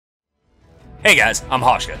Hey guys, I'm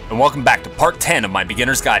Hoshka, and welcome back to part 10 of my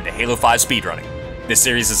beginner's guide to Halo 5 speedrunning. This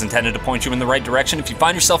series is intended to point you in the right direction if you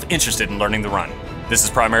find yourself interested in learning the run. This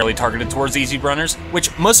is primarily targeted towards easy runners,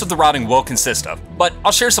 which most of the routing will consist of, but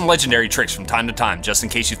I'll share some legendary tricks from time to time just in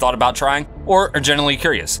case you thought about trying, or are generally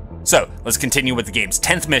curious. So, let's continue with the game's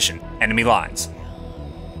 10th mission, Enemy Lines.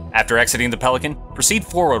 After exiting the Pelican, proceed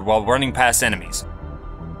forward while running past enemies.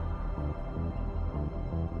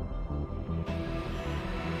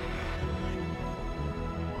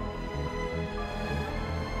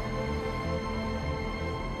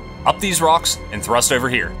 Up these rocks and thrust over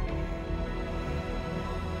here.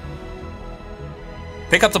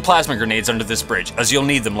 Pick up the plasma grenades under this bridge, as you'll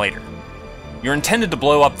need them later. You're intended to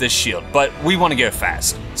blow up this shield, but we want to go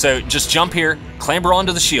fast. So just jump here, clamber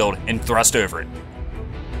onto the shield, and thrust over it.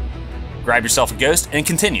 Grab yourself a ghost and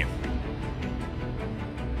continue.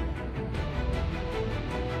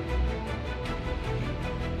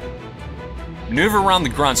 Maneuver around the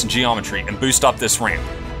grunts and geometry and boost up this ramp.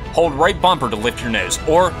 Hold right bumper to lift your nose,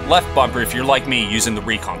 or left bumper if you're like me using the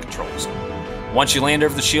recon controls. Once you land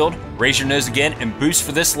over the shield, raise your nose again and boost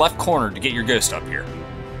for this left corner to get your ghost up here.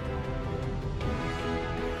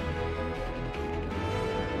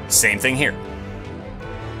 Same thing here.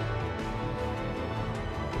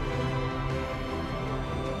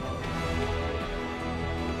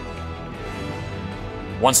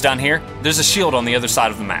 Once down here, there's a shield on the other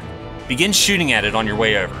side of the map. Begin shooting at it on your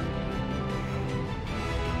way over.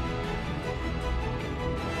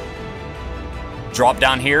 Drop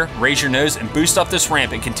down here, raise your nose, and boost up this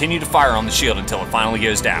ramp and continue to fire on the shield until it finally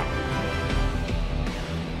goes down.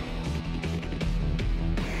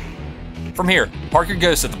 From here, park your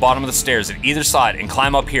ghost at the bottom of the stairs at either side and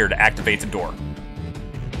climb up here to activate the door.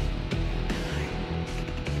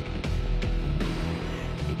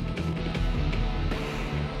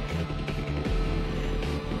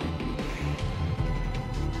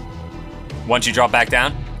 Once you drop back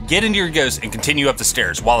down, get into your ghost and continue up the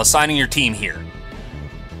stairs while assigning your team here.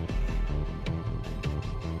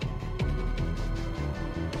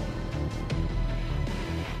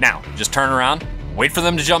 Now, just turn around, wait for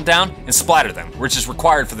them to jump down, and splatter them, which is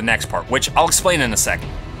required for the next part, which I'll explain in a second.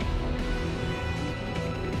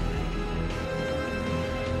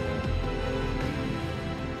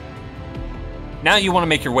 Now you want to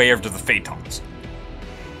make your way over to the Phaetons.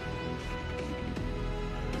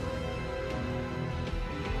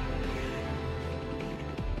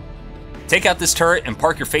 Take out this turret and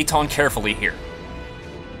park your Phaeton carefully here.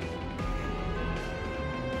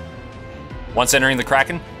 Once entering the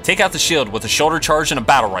Kraken, take out the shield with a shoulder charge and a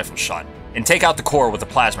battle rifle shot, and take out the core with a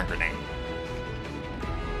plasma grenade.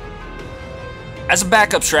 As a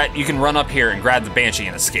backup strat, you can run up here and grab the Banshee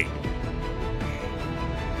and escape.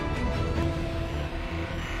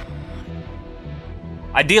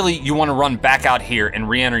 Ideally, you want to run back out here and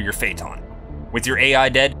re-enter your Phaeton. With your AI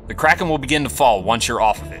dead, the Kraken will begin to fall once you're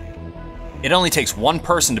off of it. It only takes one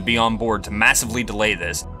person to be on board to massively delay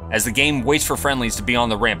this, as the game waits for friendlies to be on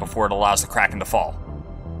the ramp before it allows the Kraken to fall.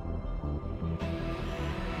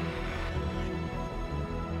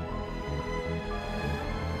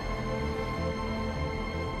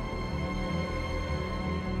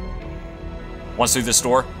 Once through this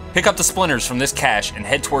door, pick up the splinters from this cache and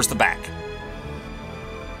head towards the back.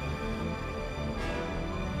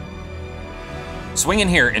 Swing in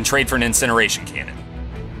here and trade for an incineration cannon.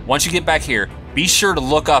 Once you get back here, be sure to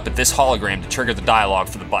look up at this hologram to trigger the dialogue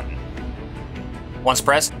for the button. Once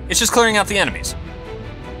pressed, it's just clearing out the enemies.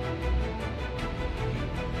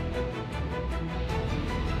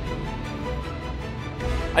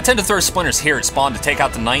 I tend to throw splinters here at spawn to take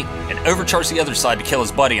out the knight, and overcharge the other side to kill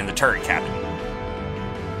his buddy and the turret captain.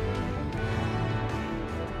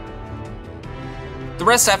 The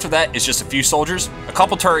rest after that is just a few soldiers, a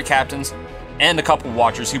couple turret captains, and a couple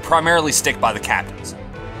watchers who primarily stick by the captains.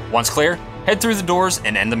 Once clear, head through the doors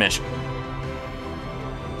and end the mission.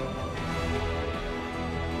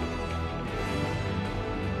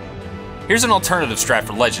 Here's an alternative strat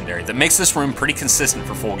for Legendary that makes this room pretty consistent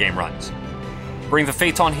for full game runs. Bring the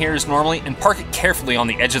Phaeton here as normally and park it carefully on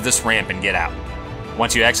the edge of this ramp and get out.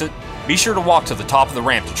 Once you exit, be sure to walk to the top of the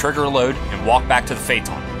ramp to trigger a load and walk back to the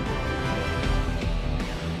Phaeton.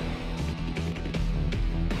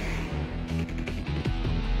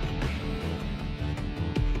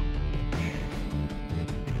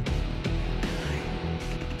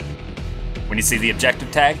 When you see the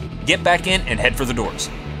objective tag, get back in and head for the doors.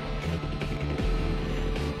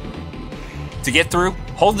 To get through,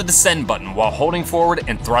 hold the descend button while holding forward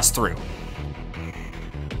and thrust through.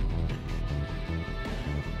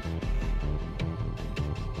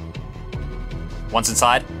 Once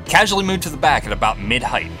inside, casually move to the back at about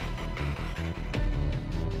mid-height.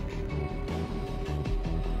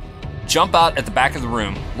 jump out at the back of the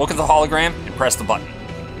room, look at the hologram, and press the button.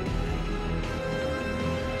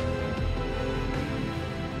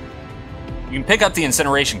 You can pick up the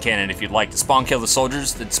incineration cannon if you'd like to spawn kill the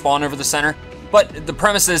soldiers that spawn over the center, but the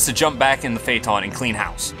premise is to jump back in the Phaeton and clean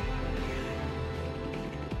house.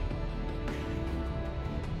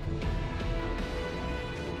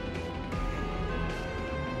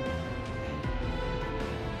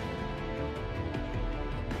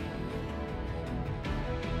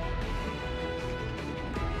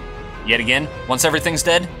 Yet again, once everything's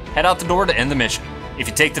dead, head out the door to end the mission. If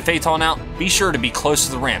you take the Phaeton out, be sure to be close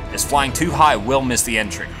to the ramp, as flying too high will miss the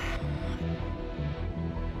entry.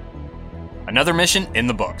 Another mission in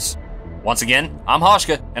the books. Once again, I'm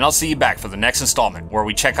Hoshka, and I'll see you back for the next installment, where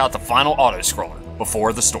we check out the final auto-scroller,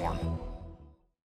 Before the Storm.